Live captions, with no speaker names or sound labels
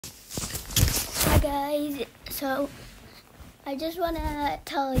guys, so I just want to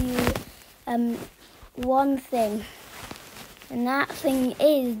tell you one thing, and that thing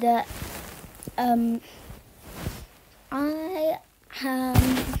is that I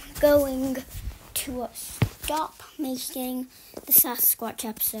am going to stop making the Sasquatch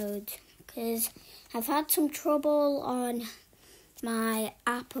episodes because I've had some trouble on my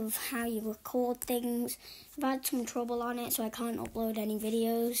app of how you record things. I've had some trouble on it, so I can't upload any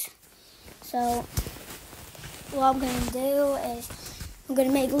videos. So what I'm going to do is I'm going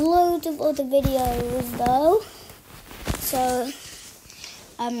to make loads of other videos though. So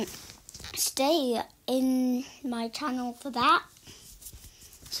stay in my channel for that.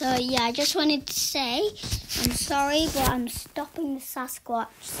 So yeah, I just wanted to say I'm sorry, but I'm stopping the Sasquatch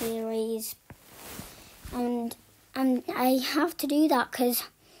series. And I have to do that because,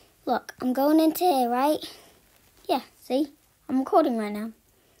 look, I'm going into here, right? Yeah, see? I'm recording right now.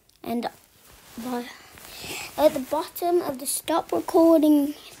 And at the bottom of the stop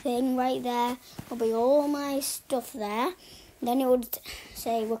recording thing right there will be all my stuff there. Then it would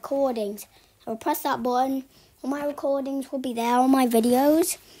say recordings. I will press that button. All my recordings will be there, all my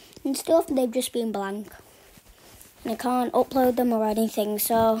videos and stuff. They've just been blank. And I can't upload them or anything.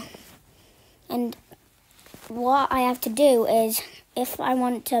 So, and what I have to do is, if I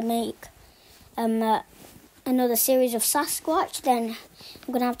want to make another series of Sasquatch, then I'm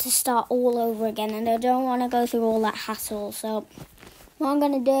going to have to start all over again, and I don't want to go through all that hassle. So what I'm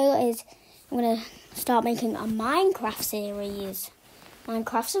going to do is I'm going to start making a Minecraft series,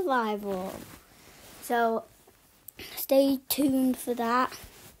 Minecraft Survival. So stay tuned for that,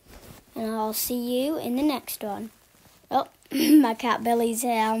 and I'll see you in the next one. Oh, my cat Billy's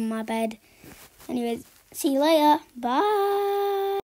here on my bed. Anyways, see you later. Bye.